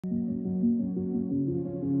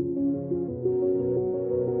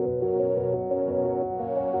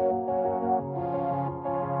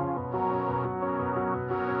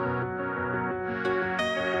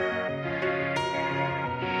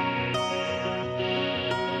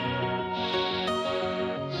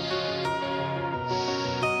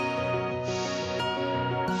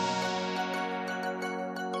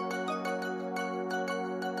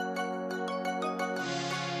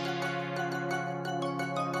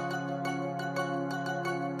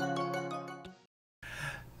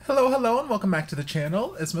Hello, hello, and welcome back to the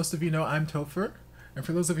channel. As most of you know, I'm Topher. And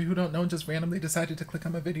for those of you who don't know and just randomly decided to click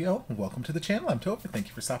on my video, welcome to the channel. I'm Topher. Thank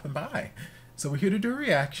you for stopping by. So we're here to do a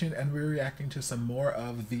reaction, and we're reacting to some more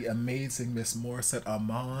of the amazing Miss Morissette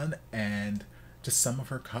Amon and just some of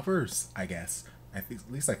her covers, I guess. At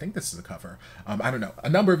least I think this is a cover. I don't know. A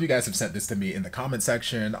number of you guys have sent this to me in the comment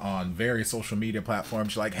section on various social media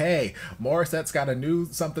platforms. You're like, hey, Morissette's got a new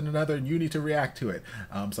something or another and you need to react to it.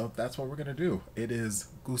 So that's what we're going to do. It is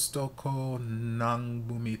Gusto Ko Nang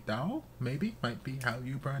Bumitaw, maybe, might be how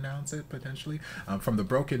you pronounce it, potentially, from the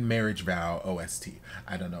Broken Marriage Vow OST.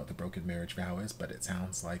 I don't know what the Broken Marriage Vow is, but it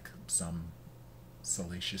sounds like some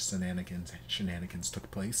salacious shenanigans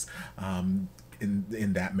took place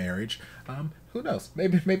in that marriage. Who knows?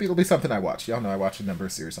 Maybe it'll be something I watch. Y'all know I watch a number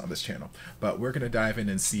of series on this channel. But we're gonna dive in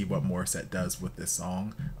and see what Morissette does with this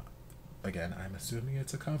song. Again, I'm assuming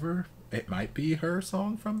it's a cover. It might be her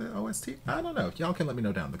song from the OST. I don't know. Y'all can let me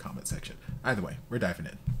know down in the comment section. Either way, we're diving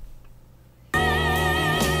in.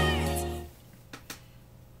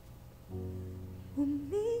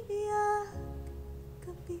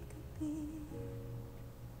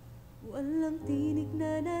 Walang tinig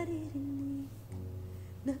na naririnig,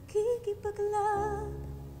 nakikipaglab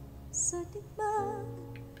sa tikman,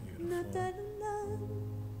 natanong lang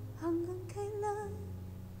hanggang kailan,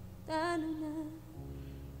 talo na,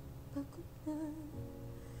 pagod na,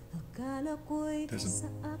 akala ko'y there's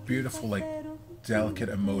a beautiful, like, delicate,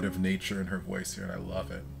 emotive nature in her voice here, and I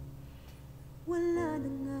love it. Wala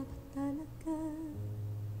na nga ba talaga,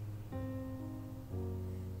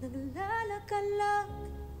 naglalakad lang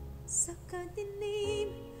sa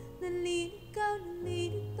kadilim, naliligaw,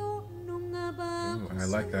 nalilito, ano nga ba ako sa'yo? I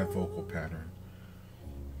like that vocal pattern.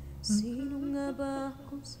 Sino nga ba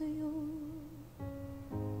ako sa'yo?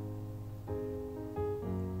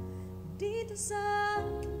 Dito sa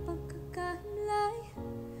aking pagkakahalay,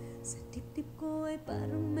 sa dibdib ko ay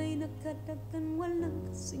parang may nakadagan, walang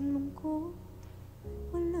kasing lungkot,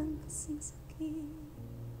 walang kasing sakit.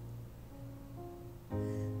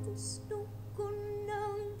 Gusto ko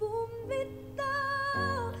nang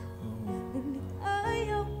bumitaw, ngunit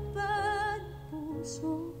ayaw pa ng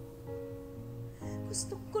puso.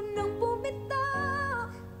 Gusto ko nang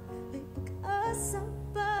bumitaw, may pag-asa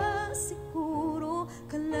pa siguro.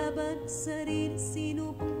 Kalaban sa sarili,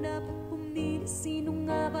 sino bang dapat pumili? Sino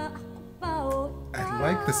nga ba ako pa o ikaw? I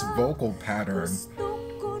like this vocal pattern. Gusto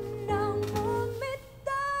ko nang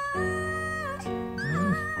bumitaw.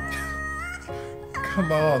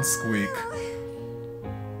 Come on, Squeak.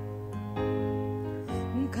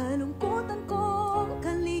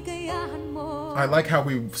 I like how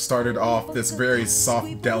we started off this very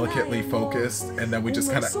soft, delicately focused, and then we just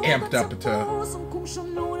kind of amped up to...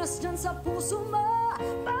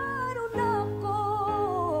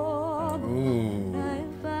 Ooh.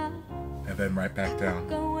 And then right back down.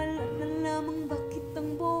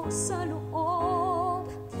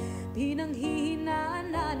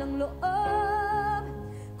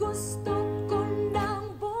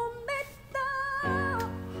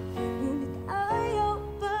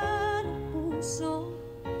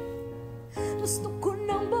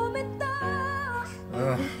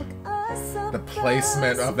 The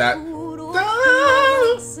placement of that.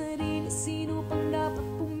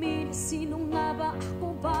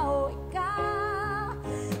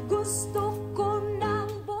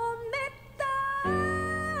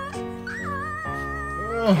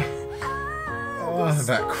 Oh,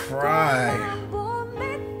 that cry.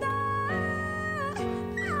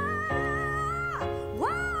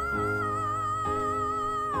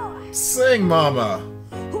 Sing, mama.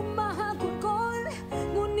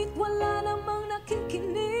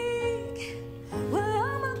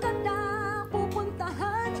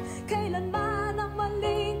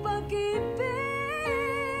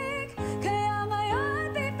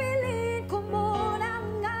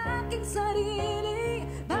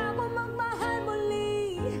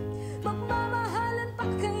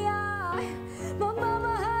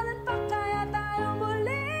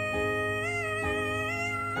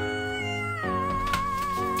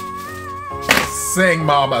 Sing,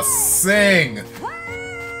 mama, sing!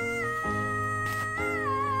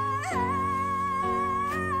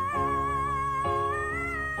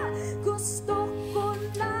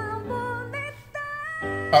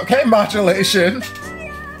 Okay, modulation.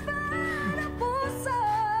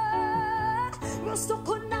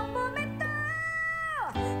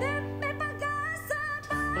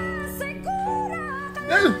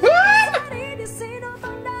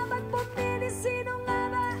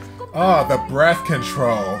 Oh, the breath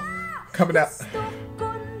control coming out.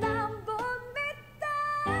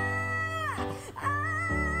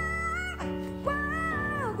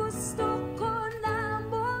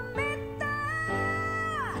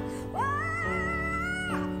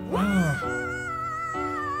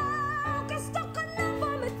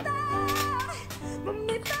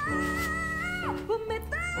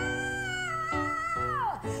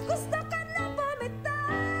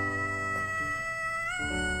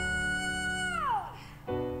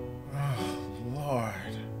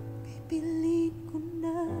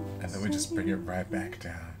 just bring it right back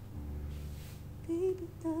down.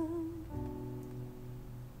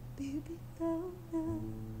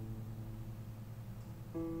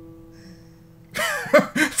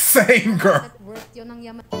 Same girl.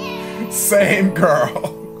 Same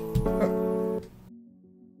girl.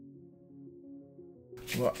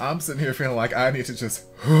 Well, I'm sitting here feeling like I need to just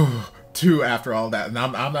too after all that, and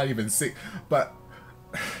I'm not even sick. But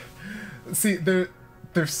see,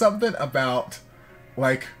 there's something about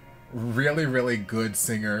like really good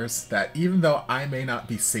singers that even though I may not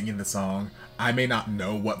be singing the song, I may not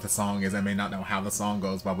know what the song is, I may not know how the song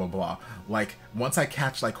goes, blah blah blah. Like once I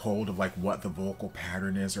catch like hold of like what the vocal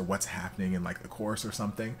pattern is or what's happening in like the chorus or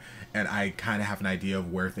something, and I kind of have an idea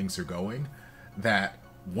of where things are going, that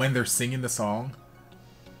when they're singing the song,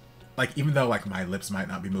 like even though like my lips might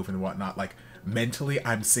not be moving and whatnot, like mentally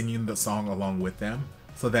I'm singing the song along with them.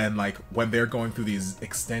 So then like when they're going through these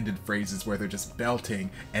extended phrases where they're just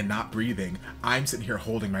belting and not breathing, I'm sitting here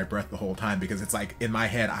holding my breath the whole time because it's like in my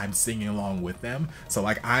head I'm singing along with them. So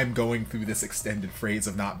like I'm going through this extended phrase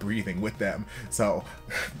of not breathing with them. So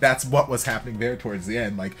that's what was happening there towards the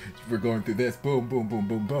end. Like we're going through this boom boom boom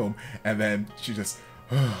boom boom, and then she just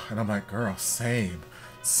and I'm like, girl, same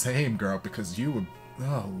girl, because you would,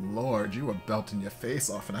 oh Lord, you were belting your face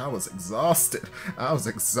off and I was exhausted. I was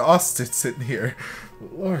exhausted sitting here.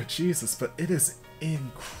 Lord Jesus, but it is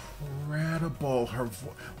incredible. Her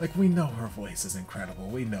like we know her voice is incredible.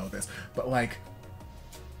 We know this. But like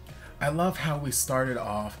I love how we started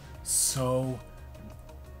off so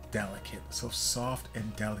delicate, so soft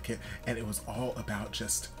and delicate, and it was all about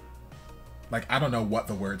just like, I don't know what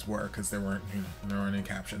the words were because there weren't any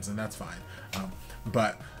captions, and that's fine.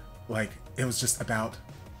 But like it was just about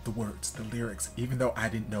the words, the lyrics. Even though I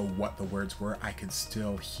didn't know what the words were, I could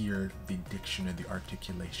still hear the diction and the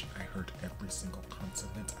articulation. I heard every single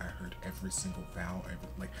consonant. I heard every single vowel.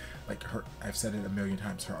 Like her, I've said it a million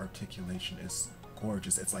times, her articulation is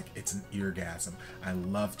gorgeous. It's like, it's an eargasm. I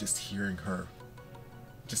love just hearing her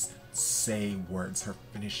just say words, her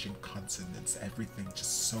finishing consonants, everything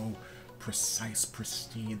just so precise,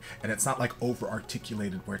 pristine, and it's not like over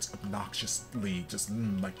articulated where it's obnoxiously just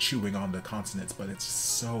like chewing on the consonants, but it's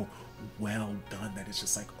so well done that it's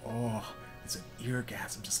just like, oh, it's an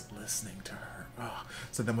eargasm just listening to her. Oh.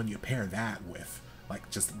 So then when you pair that with like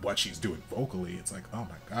just what she's doing vocally, it's like, oh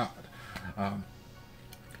my god.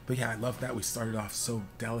 But yeah, I love that we started off so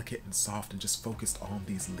delicate and soft and just focused on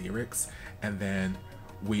these lyrics, and then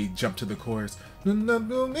we jump to the chorus, and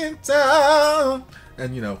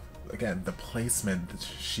you know, again, the placement,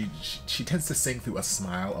 she tends to sing through a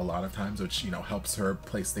smile a lot of times, which, you know, helps her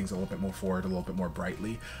place things a little bit more forward, a little bit more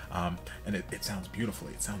brightly, and it sounds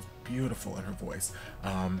beautifully. It sounds beautiful in her voice.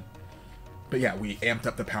 But yeah, we amped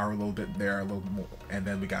up the power a little bit there, a little bit more, and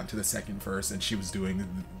then we got into the second verse, and she was doing the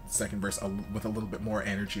second verse with a little bit more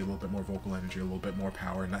energy, a little bit more vocal energy, a little bit more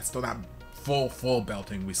power, and that's still not full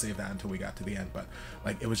belting. We saved that until we got to the end, but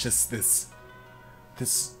like it was just this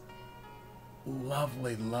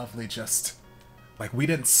lovely, just like, we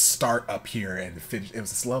didn't start up here and finish. It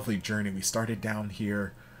was this lovely journey. We started down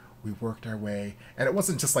here, we worked our way, and it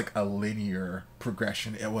wasn't just like a linear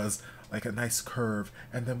progression. It was like a nice curve,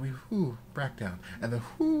 and then we back down, and then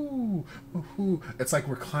it's like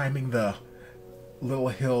we're climbing the little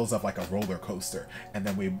hills of like a roller coaster, and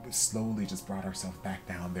then we slowly just brought ourselves back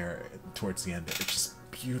down there towards the end. It's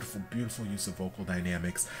just beautiful use of vocal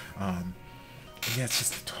dynamics. Yeah, it's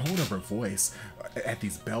just the tone of her voice at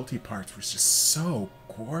these belty parts was just so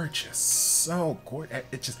gorgeous, so gorgeous.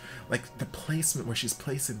 It just, like, the placement where she's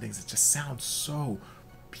placing things, it just sounds so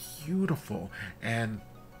beautiful. And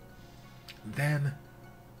then,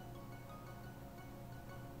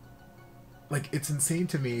 like, it's insane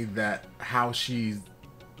to me that how she's,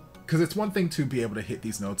 because it's one thing to be able to hit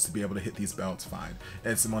these notes, to be able to hit these belts, fine.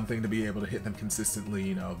 It's one thing to be able to hit them consistently,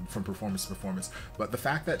 you know, from performance to performance. But the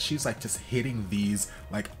fact that she's like just hitting these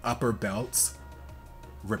like upper belts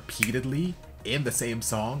repeatedly in the same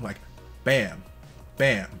song, like bam,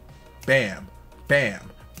 bam, bam, bam,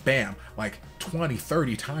 bam, like 20,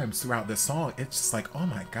 30 times throughout this song, it's just like, oh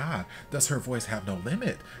my god, does her voice have no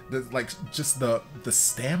limit? Like just the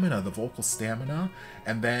stamina, the vocal stamina,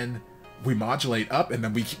 and then we modulate up, and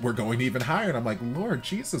then we're going even higher, and I'm like, Lord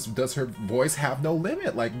Jesus, does her voice have no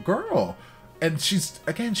limit? Like, girl. And she's,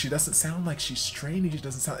 again, she doesn't sound like she's straining. She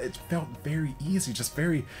doesn't sound, it felt very easy, just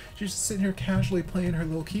very, she's just sitting here casually playing her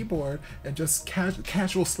little keyboard and just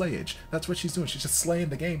casual slayage. That's what she's doing. She's just slaying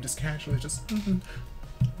the game, just casually, just you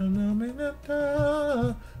know,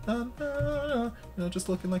 just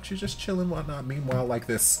looking like she's just chilling, whatnot. Meanwhile, like,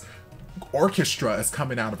 this orchestra is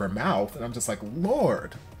coming out of her mouth, and I'm just like,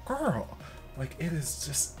 Lord, girl, like, it is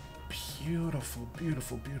just beautiful,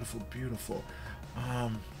 beautiful, beautiful, beautiful.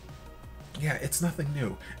 Yeah, it's nothing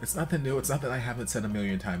new. It's nothing new. It's nothing I haven't said a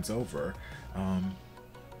million times over. And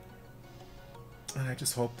I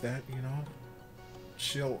just hope that, you know,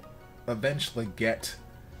 she'll eventually get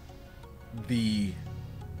the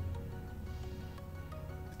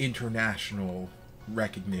international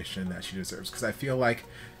recognition that she deserves, because I feel like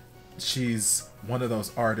she's one of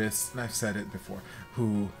those artists, and I've said it before,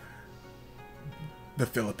 who the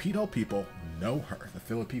Filipino people know her. The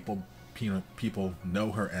Filipino people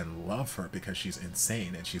know her and love her because she's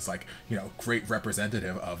insane, and she's like, you know, great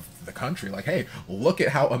representative of the country. Like, hey, look at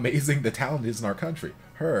how amazing the talent is in our country.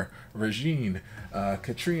 Her, Regine,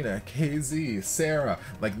 Katrina, KZ, Sarah,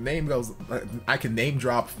 like, name those. I can name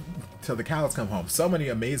drop till the cows come home. So many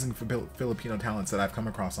amazing Filipino talents that I've come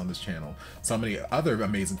across on this channel. So many other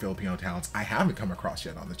amazing Filipino talents I haven't come across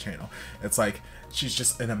yet on the channel. It's like, she's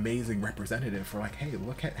just an amazing representative for, like, hey,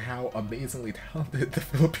 look at how amazingly talented the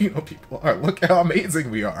Filipino people are. Look how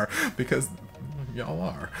amazing we are, because y'all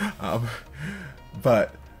are.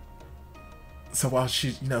 But so while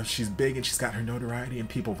she's, you know, she's big and she's got her notoriety and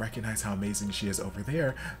people recognize how amazing she is over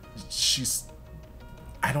there,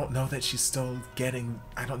 I don't know that she's still getting,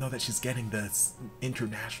 I don't know that she's getting the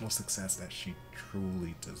international success that she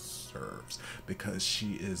truly deserves, because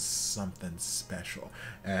she is something special.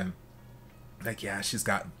 And like, yeah, she's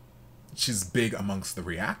big amongst the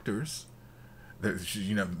reactors.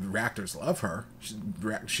 You know, the reactors love her.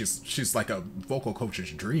 She's like a vocal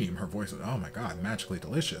coach's dream. Her voice is, oh my god, magically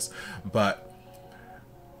delicious. But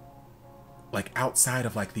like, outside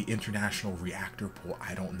of like the international reactor pool,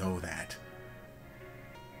 I don't know that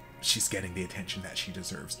she's getting the attention that she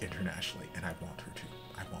deserves internationally, and I want her to.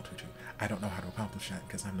 I want her to. I don't know how to accomplish that,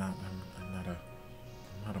 because I'm not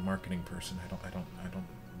a marketing person. I don't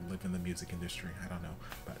live in the music industry. I don't know,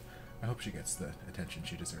 but I hope she gets the attention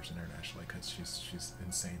she deserves internationally, because she's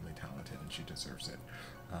insanely talented and she deserves it.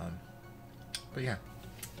 But yeah,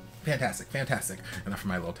 fantastic. Enough of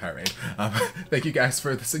my little tirade. Thank you guys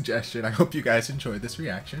for the suggestion. I hope you guys enjoyed this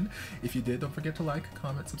reaction. If you did, don't forget to like,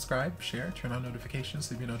 comment, subscribe, share, turn on notifications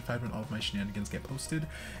so you'll be notified when all of my shenanigans get posted.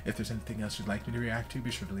 If there's anything else you'd like me to react to,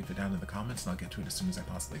 be sure to leave it down in the comments and I'll get to it as soon as I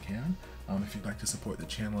possibly can. If you'd like to support the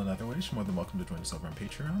channel in other ways, you're more than welcome to join us over on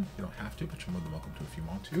Patreon. You don't have to, but you're more than welcome to if you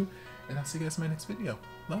want to. And I'll see you guys in my next video.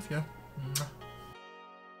 Love ya. Mwah.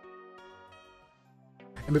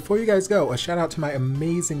 And before you guys go, a shout out to my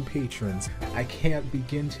amazing patrons. I can't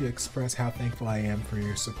begin to express how thankful I am for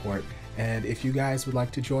your support. And if you guys would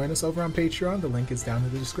like to join us over on Patreon, the link is down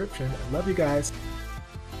in the description. Love you guys.